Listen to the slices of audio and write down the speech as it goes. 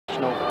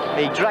sensational.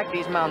 He dragged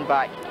his man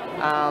back,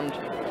 and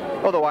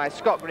otherwise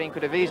Scott Green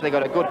could have easily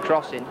got a good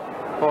crossing.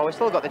 But we've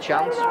still got the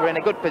chance. We're in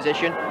a good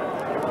position.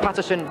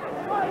 Patterson.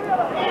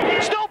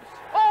 Stubbs!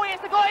 Oh, he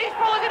has the goal. He's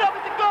followed it up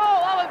with the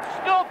goal. Alan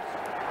Stubbs.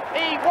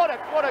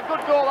 What a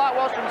good goal that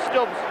was from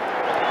Stubbs.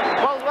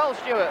 Well,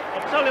 Stuart.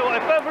 I'll tell you what,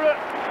 if ever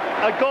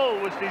a goal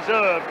was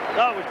deserved,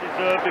 that was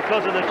deserved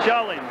because of the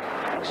challenge.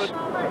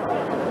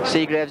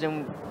 Seagraves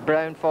and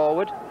Brown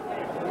forward.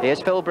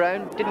 Here's Phil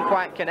Brown. Didn't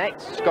quite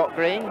connect. Scott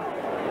Green.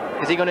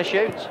 Is he going to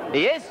shoot?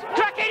 He is.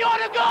 Cracking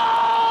on a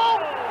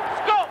goal!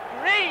 Scott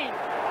Green.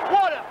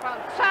 What a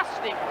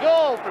fantastic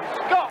goal from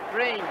Scott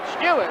Green.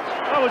 Stuart.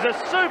 That was a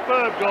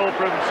superb goal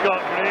from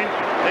Scott Green.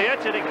 He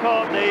actually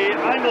caught the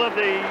angle of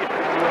the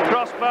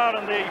crossbar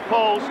and the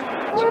post.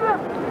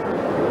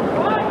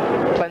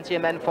 Plenty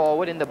of men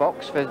forward in the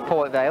box for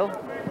Port Vale.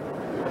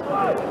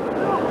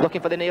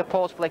 Looking for the near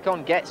post flick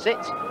on, gets it.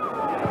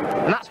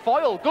 And that's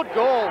Foyle, good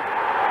goal.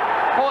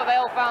 Port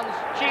Vale fans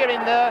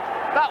cheering there.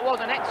 That was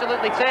an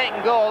excellently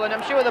taken goal, and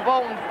I'm sure the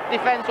Bolton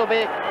defence will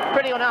be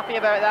pretty unhappy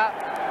about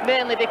that,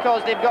 mainly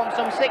because they've gone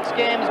some 6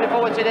 games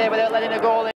before today without letting a goal in.